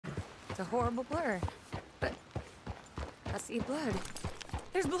It's a horrible blur. But I see blood.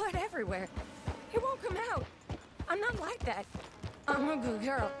 There's blood everywhere. It won't come out. I'm not like that. I'm a good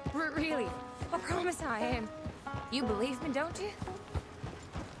girl. Really. I promise I am. You believe me, don't you?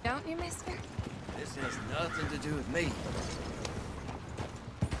 Don't you, mister? This has nothing to do with me.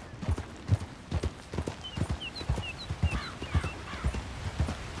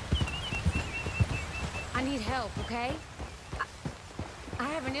 I need help, okay? I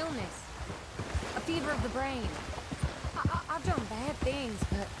have an illness. A fever of the brain. I've done bad things,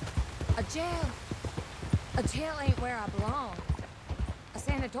 but a jail ain't where I belong. A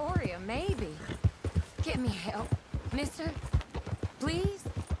sanatorium, maybe. Get me help, mister. Please?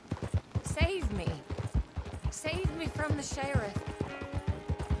 Save me. Save me from the sheriff.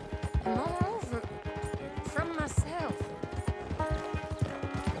 And moreover, from myself.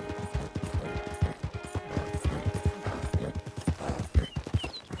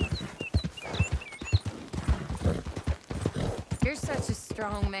 You're such a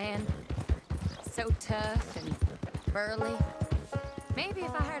strong man. So tough and burly. Maybe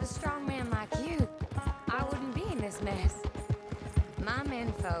if I had a strong man like you, I wouldn't be in this mess. My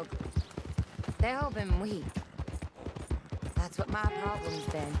menfolk, they've all been weak. That's what my problem's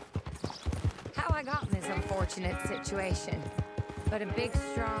been. How I got in this unfortunate situation. But a big,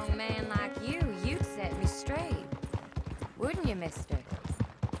 strong man like you'd set me straight. Wouldn't you, mister?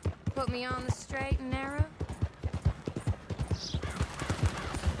 Put me on the straight and narrow?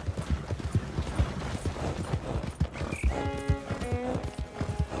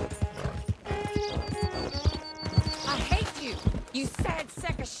 You sad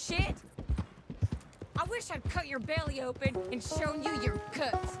sack of shit! I wish I'd cut your belly open and shown you your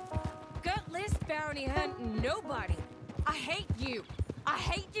guts. Gutless bounty hunting nobody. I hate you. I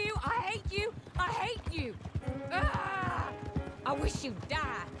hate you. I hate you. I hate you. Ah! I wish you'd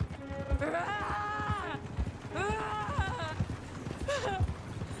die. Ah! Ah!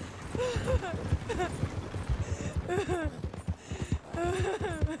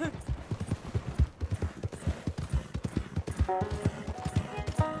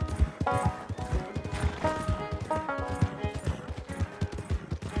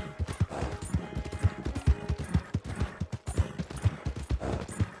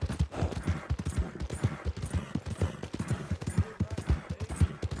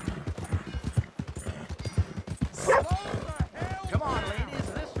 Come on, ladies,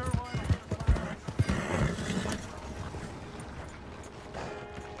 this her one.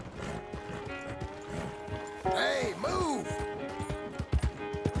 Hey, move!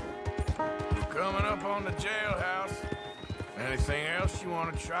 Coming up on the jailhouse. Anything else you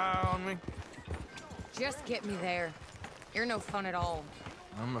want to try on me? Just get me there. You're no fun at all.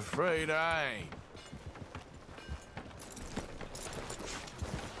 I'm afraid I ain't.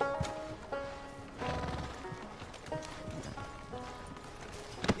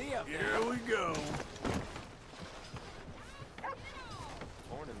 Here we go.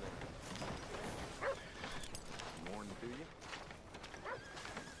 Morning there. Morning to you.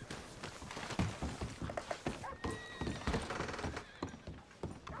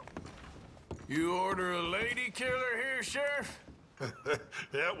 You order a lady killer here, Sheriff?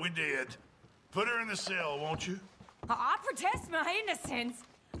 Yeah, we did. Put her in the cell, won't you? I protest my innocence.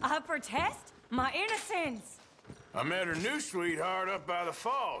 I protest my innocence. I met her new sweetheart up by the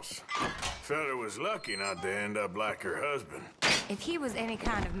falls. Fella was lucky not to end up like her husband. If he was any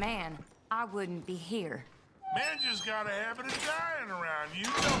kind of man, I wouldn't be here. Men just got a habit of dying around you,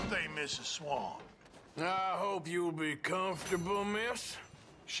 don't they, Mrs. Swan? I hope you'll be comfortable, miss.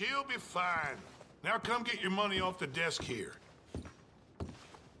 She'll be fine. Now come get your money off the desk here.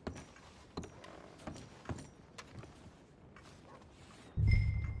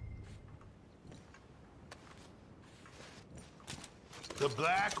 The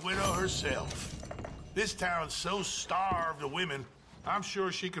Black Widow herself. This town's so starved of women, I'm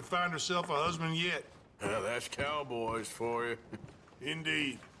sure she could find herself a husband yet. That's cowboys for you.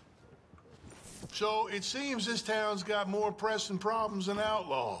 Indeed. So it seems this town's got more pressing problems than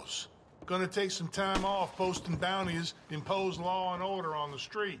outlaws. Gonna take some time off posting bounties, impose law and order on the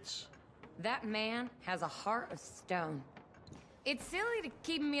streets. That man has a heart of stone. It's silly to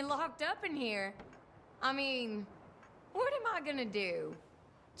keep me locked up in here. I mean, what am I gonna do?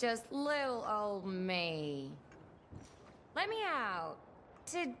 Just little old me. Let me out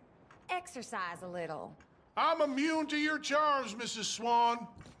to exercise a little. I'm immune to your charms, Mrs. Swan.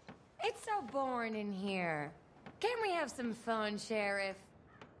 It's so boring in here. Can we have some fun, Sheriff?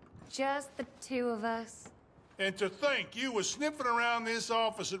 Just the two of us? And to think you was sniffing around this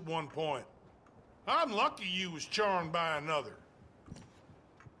office at one point. I'm lucky you was charmed by another.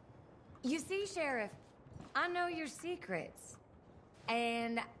 You see, Sheriff, I know your secrets.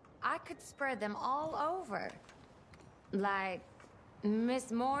 And I could spread them all over. Like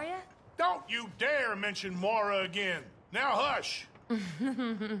Miss Moria? Don't you dare mention Mora again. Now hush.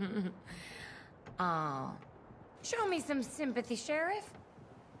 Oh. Show me some sympathy, Sheriff.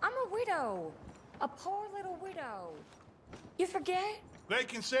 I'm a widow. A poor little widow. You forget? They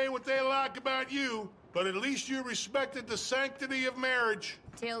can say what they like about you, but at least you respected the sanctity of marriage.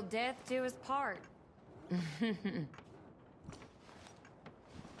 Till death do us part. Can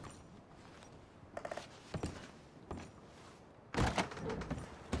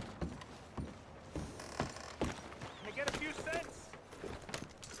I get a few cents?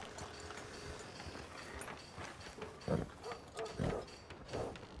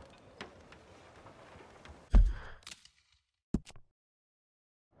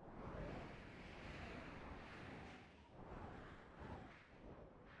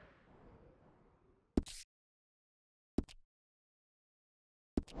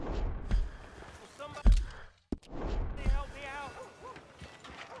 Somebody help me out.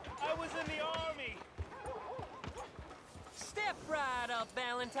 I was in the army. Step right up,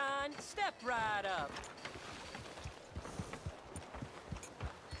 Valentine. Step right up.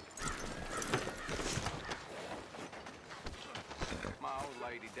 My old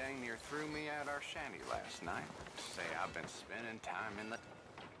lady dang near threw me out our shanty last night. Say I've been spending time in the...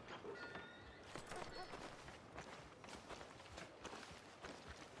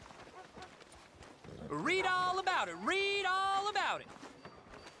 Read all about it. Read all about it.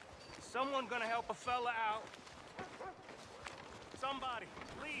 Someone gonna help a fella out. Somebody,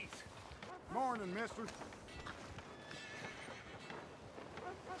 please. Morning, mister.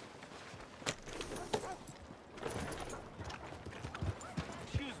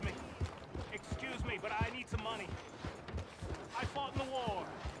 Excuse me, but I need some money. I fought in the war.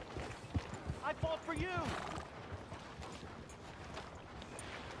 I fought for you.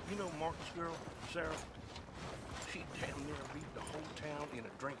 You know Marcus' girl, Sarah? She damn near beat the whole town in a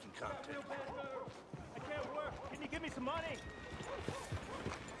drinking contest. I can't work. Can you give me some money?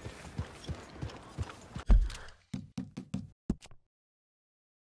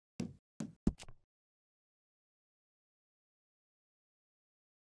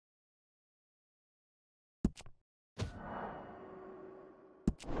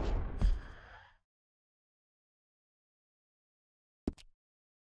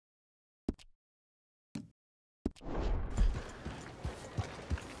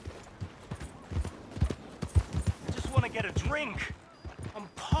 I just want to get a drink. I'm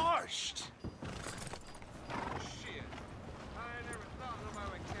parched. Shit. I never thought nobody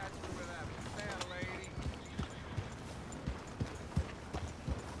would catch me with that fair lady.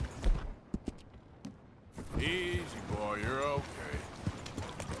 Easy, boy, you're okay.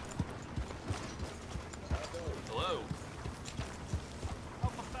 Hello.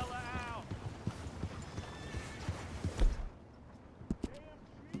 Help a fella out.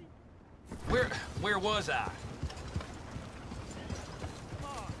 Where was I?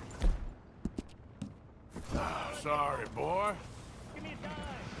 Sorry, boy. Give me a dime.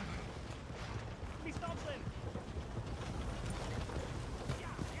 Give me something.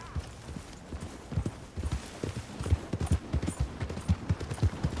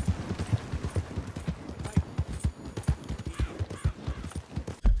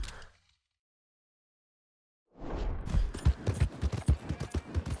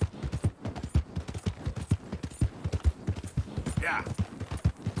 Yeah.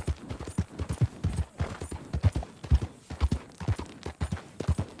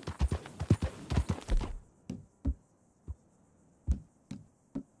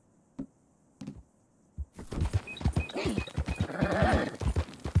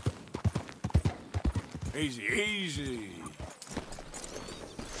 Easy, easy.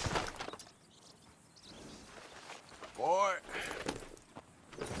 Boy.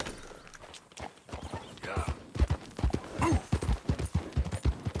 Yeah. Move.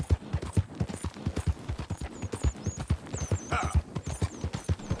 Ah.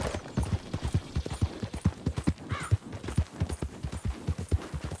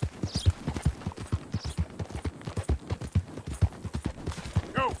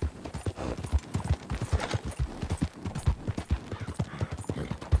 Go.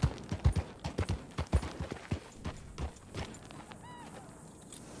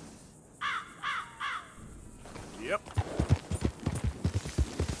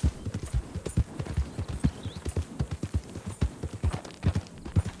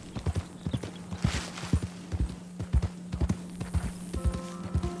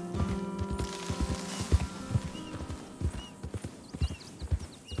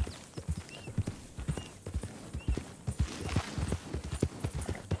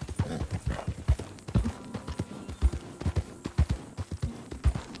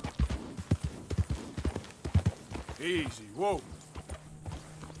 Easy, whoa.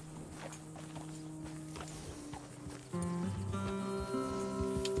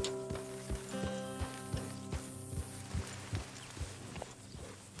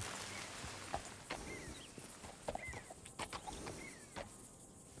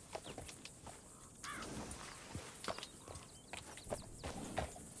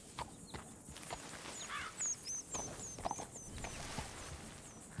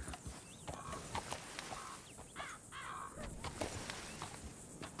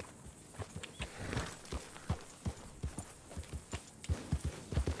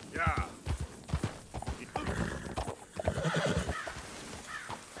 Yeah.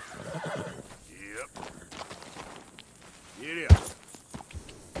 Yep. Get up.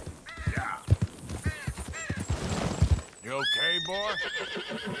 Yeah. You okay, boy?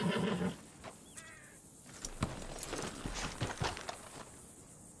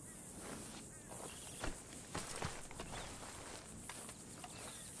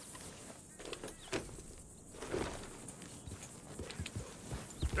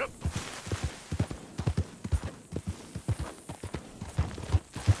 Yep.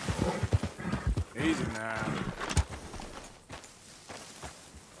 Easy now.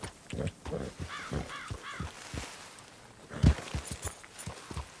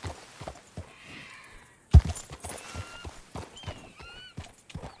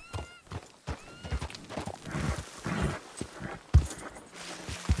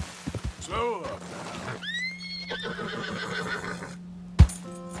 Slow up.